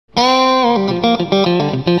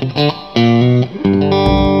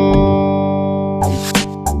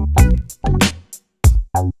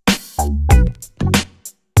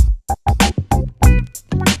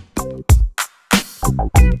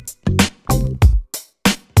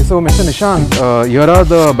So Mr. Nishanth, here are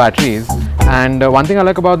the batteries, and one thing I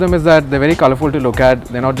like about them is that they're very colorful to look at.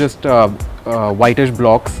 They're not just whitish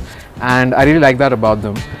blocks, and I really like that about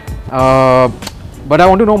them. But I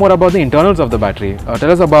want to know more about the internals of the battery.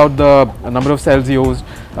 Tell us about the number of cells used,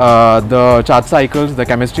 the charge cycles, the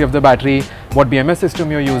chemistry of the battery, what BMS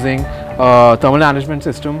system you're using, thermal management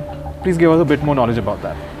system. Please give us a bit more knowledge about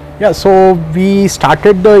that. Yeah, so we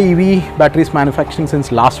started the EV batteries manufacturing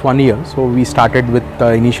since last 1 year. So we started with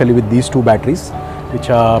initially with these two batteries,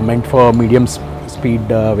 which are meant for medium speed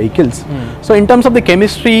vehicles. So in terms of the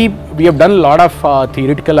chemistry, we have done a lot of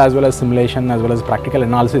theoretical as well as simulation as well as practical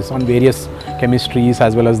analysis on various chemistries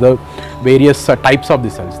as well as the various types of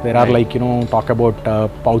the cells. There are like, talk about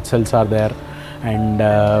pouch cells are there, and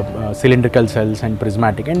cylindrical cells and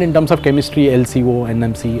prismatic, and in terms of chemistry, LCO,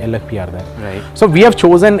 NMC, LFP are there. Right. So we have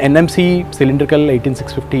chosen NMC cylindrical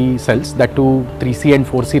 18650 cells, that too 3C and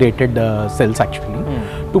 4C rated cells actually,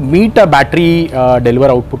 to meet a battery deliver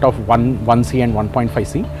output of 1C and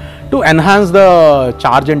 1.5C to enhance the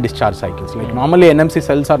charge and discharge cycles. Like normally NMC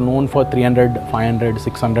cells are known for 300, 500,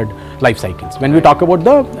 600 life cycles. When we talk about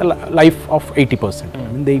the life of 80%,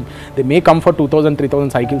 I mean they may come for 2000, 3000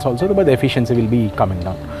 cycles also, but the efficiency will be coming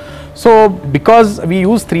down. So because we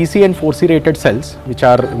use 3C and 4C rated cells, which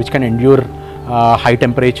can endure high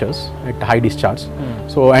temperatures at high discharge,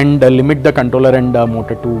 so and limit the controller and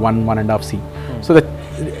motor to 1.5 C. So that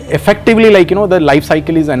effectively, like the life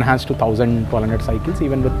cycle is enhanced to 1000-1200 cycles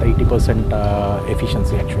even with 80%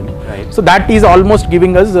 efficiency actually. Right. So that is almost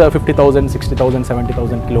giving us 50,000, 60,000,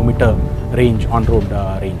 70,000 kilometer range, on road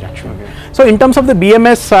range actually. Okay. So in terms of the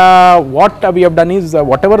BMS, what we have done is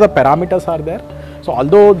whatever the parameters are there. So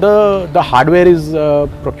although the hardware is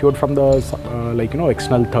procured from the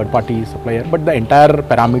external third party supplier, but the entire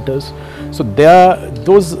parameters, so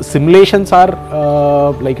those simulations are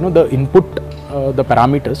the input, the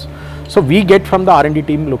parameters, so we get from the R&D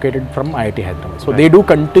team located from IIT Hyderabad. So they do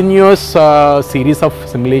continuous series of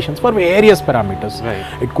simulations for various parameters.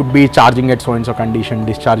 Right. It could be charging at so and so condition,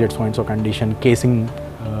 discharge at so and so condition, casing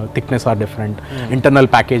thickness are different, internal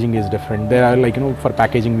packaging is different. There are for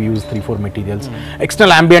packaging we use 3-4 materials.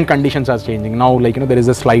 External ambient conditions are changing. Now there is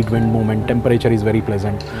a slight wind movement, temperature is very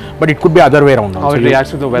pleasant, but it could be other way around. How it reacts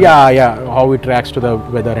to the weather. Yeah, how it reacts to the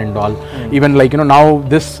weather and all. Even now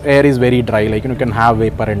this air is very dry, you can have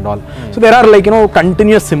vapor and all. So there are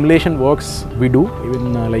continuous simulation works we do.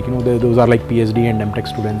 Even those are like PhD and MTech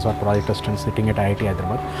students or project students sitting at IIT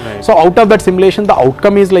Hyderabad. Right. So out of that simulation, the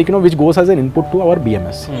outcome is which goes as an input to our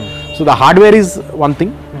BMS. So the hardware is one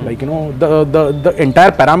thing, the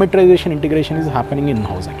entire parameterization integration is happening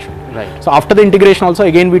in-house actually. Right. So after the integration also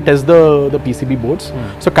again we test the PCB boards.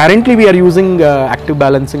 So currently we are using active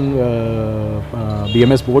balancing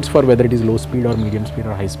BMS boards for whether it is low speed or medium speed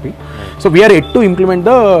or high speed. So we are yet to implement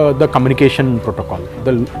the communication protocol.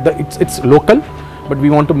 It's local, but we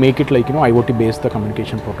want to make it IoT based, the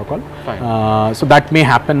communication protocol. So that may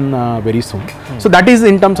happen very soon. So that is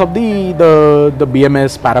in terms of the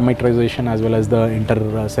BMS parameterization as well as the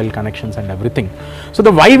inter cell connections and everything. So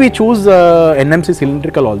the why we choose NMC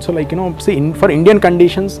cylindrical also, see for Indian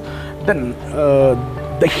conditions, then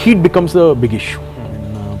the heat becomes a big issue.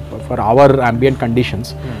 For our ambient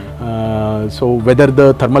conditions, so whether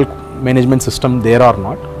the thermal management system there or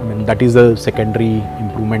not, I mean that is a secondary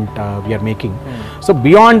improvement we are making. So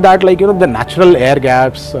beyond that, the natural air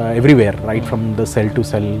gaps everywhere, right from the cell to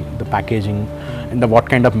cell, the packaging, and what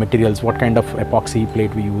kind of materials, what kind of epoxy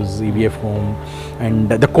plate we use, EVF foam, and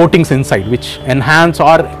the coatings inside, which enhance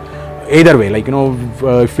or either way,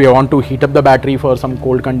 if we want to heat up the battery for some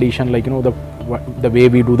cold condition, the way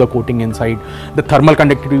we do the coating inside, the thermal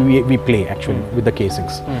conductivity we play actually with the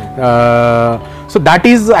casings. So that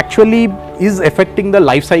is actually affecting the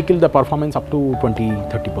life cycle, the performance up to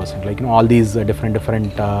 20-30%. All these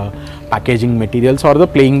different packaging materials or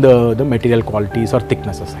playing the material qualities or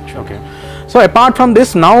thicknesses actually. Okay. So apart from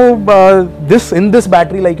this, now in this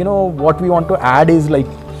battery, what we want to add is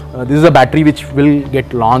this is a battery which will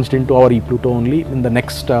get launched into our ePluto only in the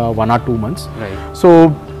next 1 or 2 months. Right.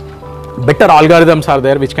 So better algorithms are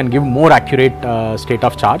there which can give more accurate state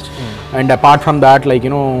of charge. And apart from that,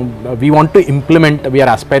 we want to implement, we are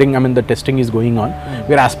aspiring, I mean the testing is going on,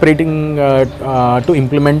 we are aspirating to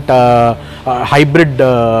implement hybrid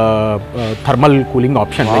thermal cooling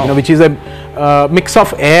option, which is a mix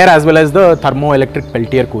of air as well as the thermoelectric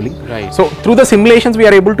Peltier cooling. Right. So through the simulations we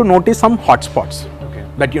are able to notice some hotspots. Okay.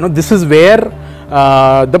 That this is where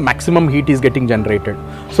the maximum heat is getting generated.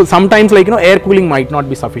 So sometimes air cooling might not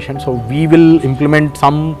be sufficient, so we will implement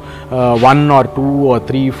some 1 or 2 or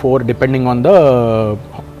 3, 4 depending on the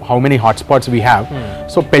how many hotspots we have.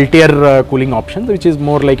 So Peltier cooling options, which is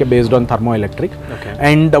more like based on thermoelectric,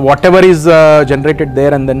 and whatever is generated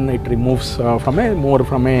there, and then it removes from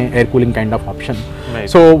a air cooling kind of option. Right.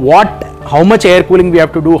 So how much air cooling we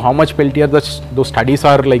have to do, how much Peltier, those studies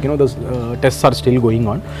are like, those tests are still going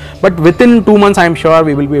on. But within 2 months, I am sure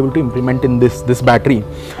we will be able to implement in this battery.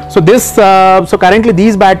 So so currently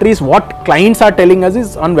these batteries, what clients are telling us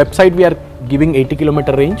is, on website we are giving 80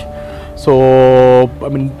 kilometer range. So I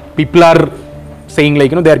mean, people are saying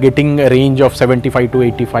like, they are getting a range of 75 to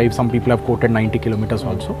 85. Some people have quoted 90 kilometers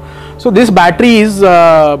also. So this battery is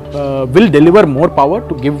will deliver more power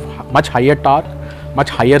to give much higher torque, much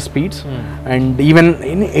higher speeds, and even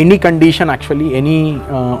in any condition, actually any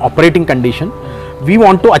operating condition, we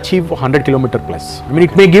want to achieve 100 kilometer plus. I mean,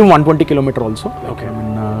 it may give 120 kilometer also. Okay. I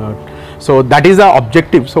mean, so that is the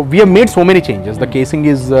objective. So we have made so many changes. The casing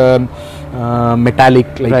is metallic,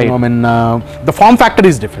 like, right. I mean, the form factor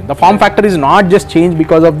is different. The form factor is not just changed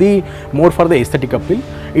because of more for the aesthetic appeal.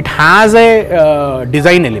 It has a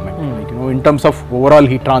design element, like, in terms of overall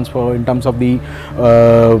heat transfer, in terms of the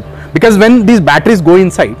because when these batteries go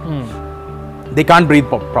inside, they can't breathe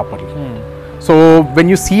properly. So when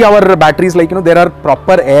you see our batteries, like, there are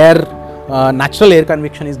proper air, natural air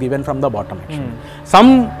convection is given from the bottom actually.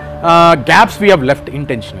 Some gaps we have left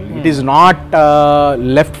intentionally. It is not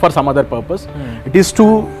left for some other purpose. It is to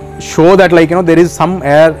show that, like, there is some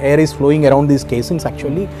air is flowing around these casings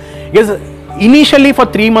actually. Because initially for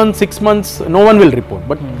 3 months, 6 months, no one will report.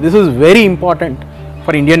 But this is very important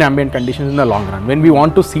for Indian ambient conditions in the long run, when we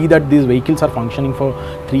want to see that these vehicles are functioning for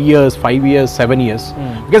 3 years, 5 years, 7 years,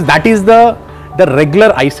 because that is the regular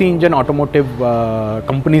IC engine automotive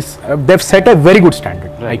companies, they've set a very good standard,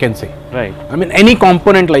 right. I can say. Right. I mean, any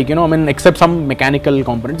component, like, I mean, except some mechanical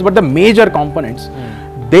components, but the major components,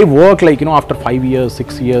 they work, like, after 5 years,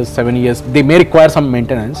 6 years, 7 years, they may require some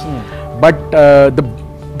maintenance, but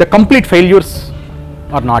the complete failures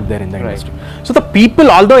are not there in the industry. So the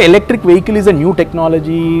people, although electric vehicle is a new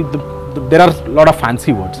technology, there are a lot of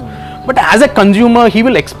fancy words. But as a consumer, he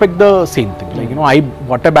will expect the same thing. Like, I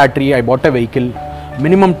bought a battery, I bought a vehicle,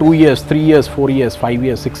 minimum 2 years, 3 years, 4 years, 5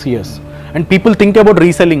 years, 6 years. And people think about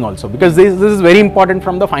reselling also, because this is very important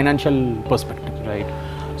from the financial perspective. Right.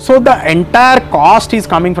 So the entire cost is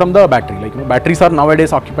coming from the battery. Like, batteries are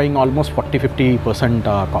nowadays occupying almost 40-50%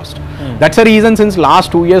 cost. That's the reason since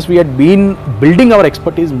last 2 years we had been building our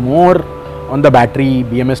expertise more on the battery,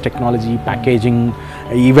 BMS technology, packaging,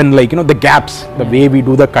 even, like, the gaps, the way we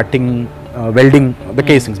do the cutting, welding the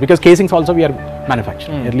casings, because casings also we are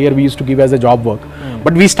manufacturing. Earlier we used to give as a job work,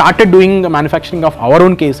 but we started doing the manufacturing of our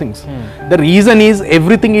own casings. The reason is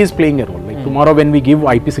everything is playing a role. Like, tomorrow when we give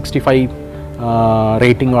IP65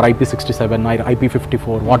 rating or IP67 or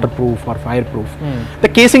IP54, waterproof or fireproof, the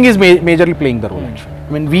casing is majorly playing the role actually.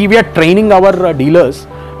 I mean, we are training our dealers,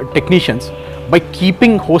 technicians, by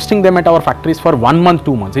hosting them at our factories for 1 month,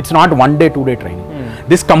 2 months. It's not 1 day, 2 day training.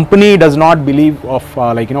 This company does not believe of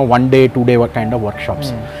 1 day, 2 day kind of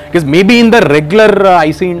workshops. Because maybe in the regular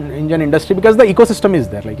IC engine industry, because the ecosystem is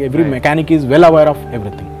there, like every mechanic is well aware of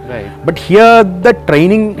everything. Right. But here the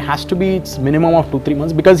training has to be, it's minimum of 2-3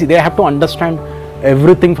 months, because they have to understand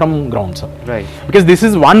everything from ground up. Right. Because this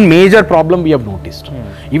is one major problem we have noticed.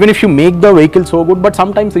 Even if you make the vehicle so good, but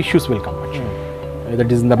sometimes issues will come actually. That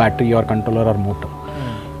is in the battery or controller or motor.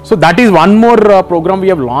 So that is one more program we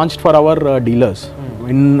have launched for our dealers,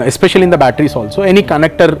 especially in the batteries also. Any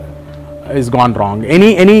connector is gone wrong,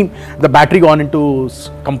 the battery gone into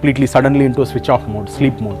completely suddenly into a switch off mode,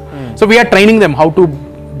 sleep mode. So we are training them how to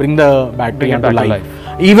bring the battery into life.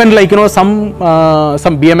 Even, like, some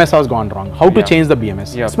BMS has gone wrong, how to change the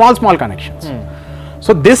BMS, small connections.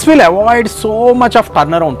 So this will avoid so much of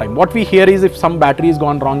turnaround time. What we hear is, if some battery is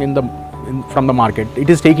gone wrong from the market, it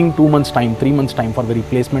is taking 2 months time, 3 months time for the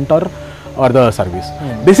replacement or the service.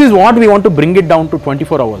 This is what we want to bring it down to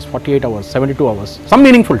 24 hours, 48 hours, 72 hours, some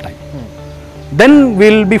meaningful time. Then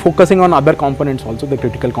we'll be focusing on other components also, the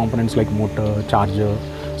critical components like motor, charger.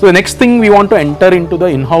 So the next thing we want to enter into the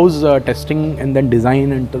in-house testing and then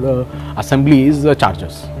design into the assembly is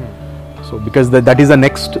chargers. So because that is the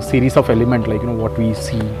next series of element, like, what we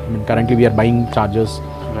see. I mean, currently we are buying chargers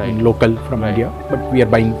in local from India, but we are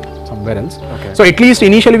buying somewhere else. So at least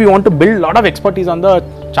initially we want to build a lot of expertise on the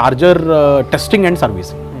charger testing and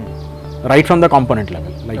servicing, right from the component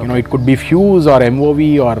level. Like, it could be fuse or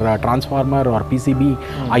MOV or transformer or PCB,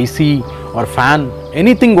 IC or fan,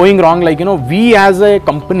 anything going wrong. Like, we as a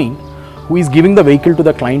company who is giving the vehicle to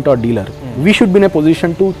the client or dealer, we should be in a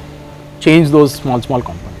position to change those small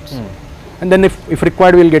components. And then if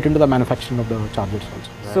required, we'll get into the manufacturing of the chargers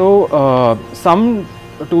also. So some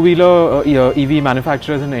two-wheeler EV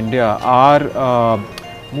manufacturers in India are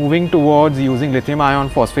moving towards using lithium-ion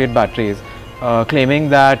phosphate batteries, claiming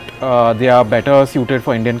that they are better suited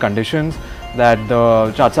for Indian conditions, that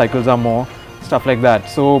the charge cycles are more, stuff like that.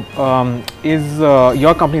 So, is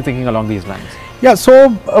your company thinking along these lines? Yeah,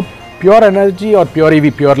 so pure energy or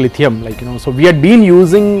PureEV, pure lithium, like so we had been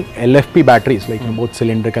using LFP batteries, like both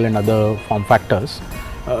cylindrical and other form factors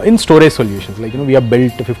in storage solutions. Like we have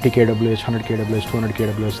built 50 kWh, 100 kWh, 200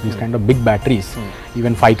 kWh, these kind of big batteries,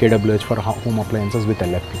 even 5 kWh for home appliances with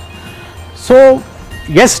LFP. So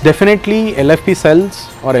yes, definitely LFP cells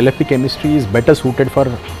or LFP chemistry is better suited for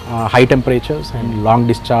high temperatures and long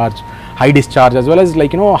discharge, high discharge, as well as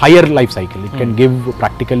higher life cycle. It can give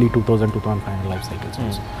practically 2000-2500 life cycles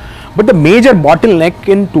also. But the major bottleneck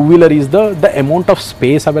in two-wheeler is the amount of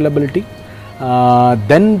space availability.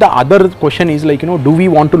 Then the other question is do we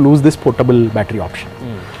want to lose this portable battery option?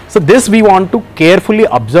 So this we want to carefully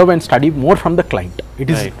observe and study more from the client. It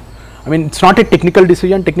is, right. I mean, it's not a technical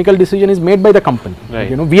decision. Technical decision is made by the company.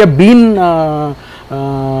 Right. We have been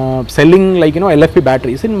selling LFP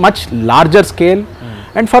batteries in much larger scale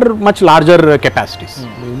and for much larger capacities.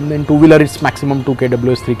 In two-wheeler it's maximum 2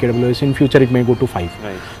 kWh, 3 kWh, in future it may go to 5.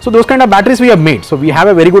 Right. So those kind of batteries we have made. So we have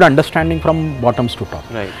a very good understanding from bottoms to top.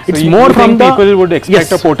 Right. It's so more from the people would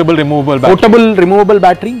expect a portable removable battery. Portable removable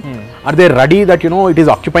battery. Are they ready that it is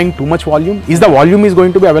occupying too much volume? Is the volume is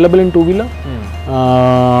going to be available in two-wheeler?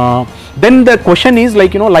 Then the question is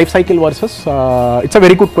life cycle versus, it's a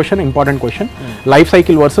very good question, important question, life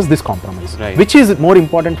cycle versus this compromise, right. Which is more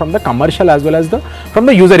important from the commercial as well as from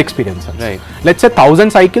the user experience. Right. Let's say 1000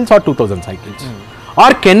 cycles or 2000 cycles.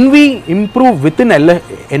 Or can we improve within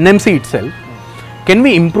NMC itself, can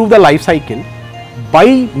we improve the life cycle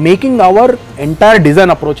by making our entire design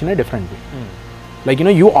approach in a different way? Like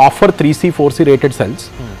you offer 3C, 4C rated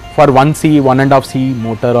cells for 1C, 1.5C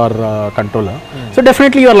motor or controller. So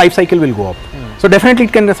definitely your life cycle will go up. So definitely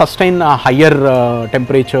it can sustain higher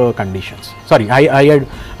temperature conditions. Sorry, higher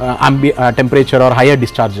temperature or higher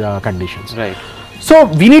discharge conditions. Right. So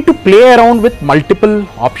we need to play around with multiple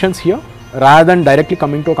options here, rather than directly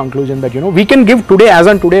coming to a conclusion that we can give today, as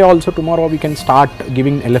on today also, tomorrow we can start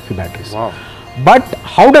giving LFP batteries. Wow. But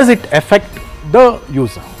how does it affect the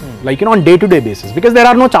user, on day-to-day basis, because there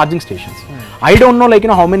are no charging stations. I don't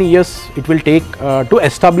know how many years it will take to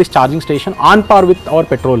establish charging station on par with our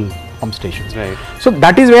petrol pump stations. Right. So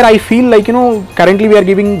that is where I feel currently we are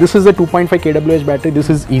giving, this is a 2.5 kWh battery, this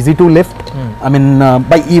is easy to lift. I mean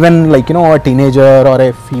by even a teenager or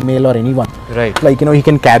a female or anyone. Right. He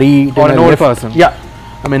can carry it. Or an old person. Yeah.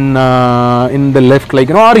 I mean in the lift,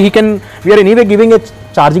 or he can, we are anyway giving a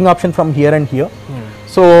charging option from here and here.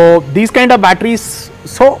 So these kind of batteries,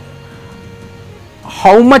 so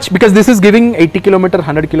how much, because this is giving 80 km,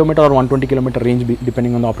 100 km or 120 km range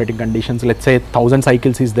depending on the operating conditions. Let's say 1000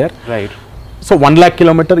 cycles is there. Right. So 1 lakh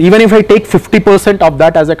kilometer, even if I take 50% of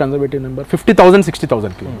that as a conservative number, 50,000,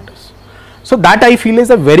 60,000 kilometers. So that I feel is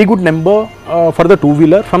a very good number for the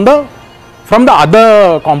two-wheeler from the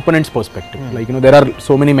other components perspective. There are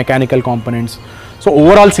so many mechanical components. So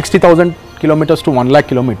overall 60,000 kilometers to 1 lakh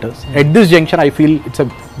kilometers. At this juncture I feel it's a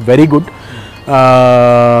very good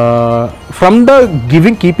from the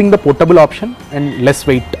keeping the portable option and less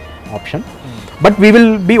weight option. But we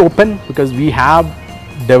will be open because we have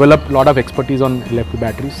developed a lot of expertise on LFP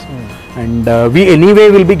batteries, and we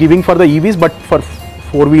anyway will be giving for the EVs, but for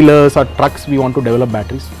four-wheelers or trucks we want to develop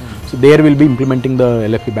batteries. So there will be implementing the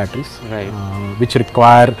LFP batteries, right. Which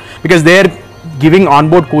require, because they are giving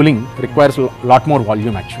onboard cooling requires a lot more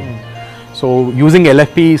volume actually. So using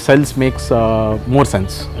LFP cells makes more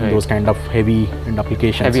sense in those kind of heavy end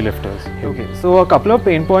applications. Heavy lifters. Okay. So a couple of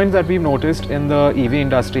pain points that we've noticed in the EV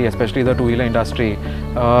industry, especially the two-wheeler industry,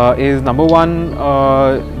 is number one,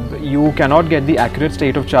 you cannot get the accurate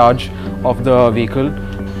state of charge of the vehicle.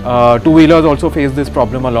 Two-wheelers also face this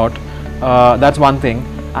problem a lot. That's one thing.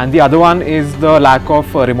 And the other one is the lack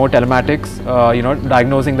of remote telematics,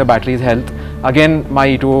 diagnosing the battery's health. Again, my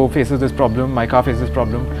E2 faces this problem, my car faces this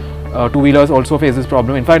problem. Two-wheelers also face this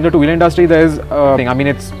problem. In fact, the two-wheeler industry, there is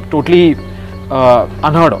it's totally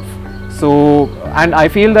unheard of. So, and I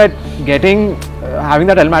feel that having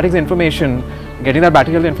that telematics information, getting that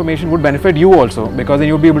battery health information would benefit you also, because then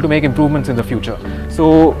you'll be able to make improvements in the future.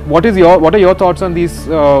 So, what are your thoughts on these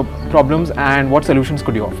problems, and what solutions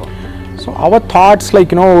could you offer? So our thoughts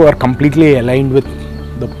are completely aligned with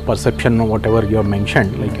the perception or whatever you have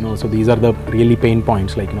mentioned, so these are the really pain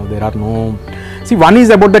points, there are no, see, one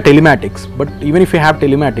is about the telematics, but even if you have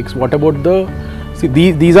telematics, what about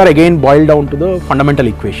these are again boiled down to the fundamental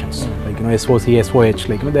equations, SOC, SOH,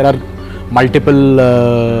 there are multiple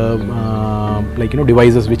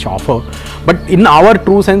devices which offer. But in our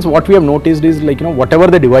true sense, what we have noticed is whatever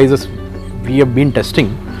the devices we have been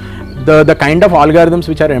testing, the kind of algorithms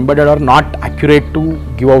which are embedded are not accurate to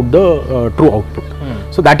give out the true output.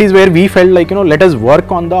 So that is where we felt let us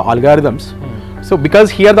work on the algorithms. So because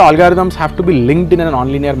here the algorithms have to be linked in a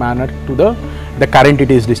non-linear manner to the current it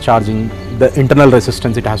is discharging, the internal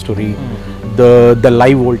resistance it has to read, the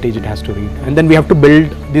live voltage it has to read, and then we have to build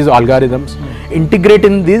these algorithms, integrate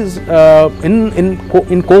in these in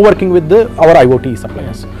co-working with our IoT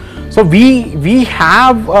suppliers. So we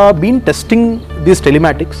have been testing these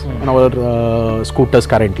telematics on our scooters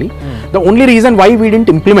currently. The only reason why we didn't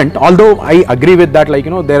implement, although I agree with that,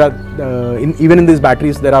 there are even in these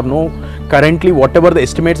batteries there are no currently whatever the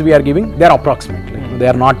estimates we are giving, they are approximate. They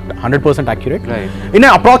are not 100% accurate. Right. In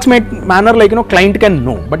an approximate manner, client can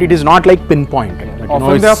know, but it is not pinpoint.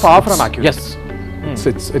 Often they are far from accurate. Yes.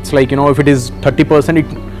 It's like if it is 30%,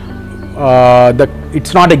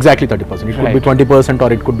 it's not exactly 30%. It could be 20%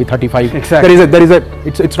 or it could be 35%. Exactly.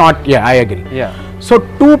 It's not. Yeah, I agree. Yeah. So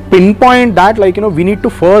to pinpoint that, we need to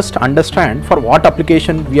first understand for what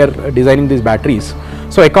application we are designing these batteries.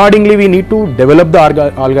 So accordingly, we need to develop the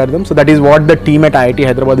algorithm. So that is what the team at IIT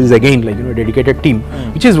Hyderabad is again a dedicated team,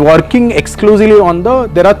 which is working exclusively on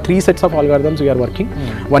there are 3 sets of algorithms we are working.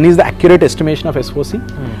 One is the accurate estimation of SOC,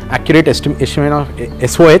 accurate estimation of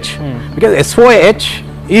SOH, because SOH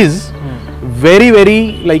is very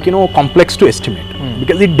complex to estimate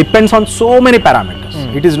because it depends on so many parameters.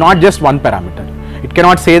 It is not just one parameter. It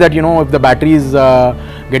cannot say that if the battery is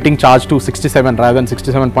getting charged to 67 rather than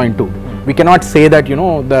 67.2. We cannot say that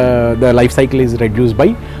the life cycle is reduced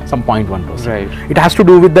by some 0.1%. Right. It has to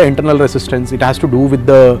do with the internal resistance. It has to do with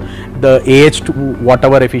the AH to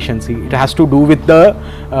whatever efficiency. It has to do with the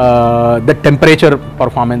temperature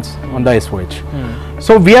performance on the SOH.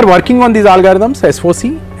 So we are working on these algorithms,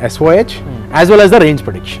 SOC, SOH, as well as the range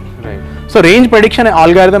prediction. Right. So range prediction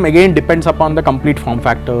algorithm again depends upon the complete form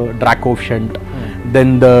factor, drag coefficient,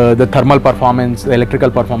 then the thermal performance, the electrical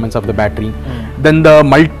performance of the battery, then the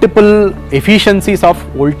multiple efficiencies of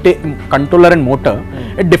voltage, controller and motor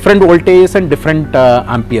at different voltages and different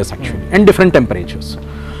amperes actually, and different temperatures.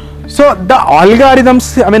 So the algorithms,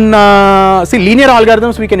 see linear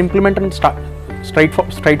algorithms we can implement and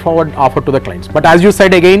straightforward offer to the clients. But as you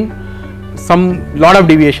said again, lot of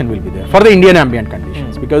deviation will be there for the Indian ambient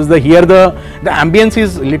conditions, because here the ambience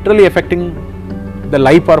is literally affecting the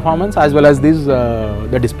live performance as well as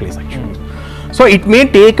the displays actually. So it may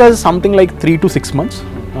take us something like 3 to 6 months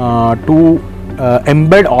to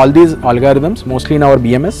embed all these algorithms, mostly in our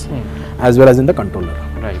BMS as well as in the controller.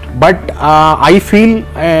 Right. But I feel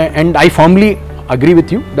and I firmly agree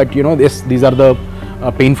with you that these are the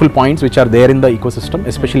painful points which are there in the ecosystem,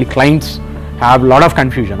 especially clients have a lot of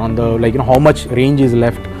confusion on the how much range is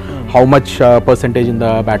left, how much percentage in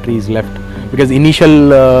the battery is left, because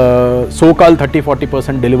initial so-called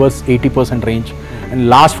 30-40% delivers 80% range, and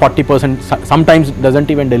last 40% sometimes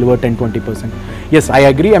doesn't even deliver 10-20%. Yes, I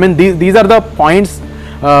agree. These are the points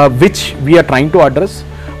which we are trying to address,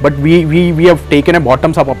 but we have taken a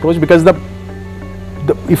bottoms-up approach, because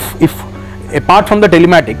if apart from the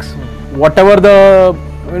telematics, whatever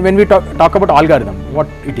when we talk about algorithm, what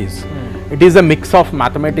it is a mix of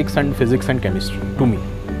mathematics and physics and chemistry to me.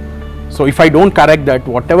 So if I don't correct that,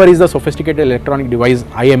 whatever is the sophisticated electronic device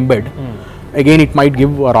I embed, again it might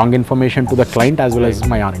give wrong information to the client as well as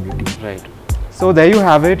my R&D team. Right. So there you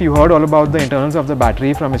have it. You heard all about the internals of the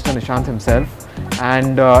battery from Mr. Nishanth himself,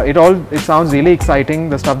 and it sounds really exciting,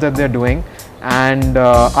 the stuff that they're doing, and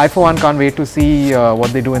I for one can't wait to see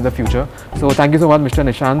what they do in the future. So thank you so much, Mr.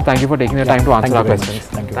 Nishanth. Thank you for taking the time to answer our questions.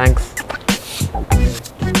 Thank you. Thanks.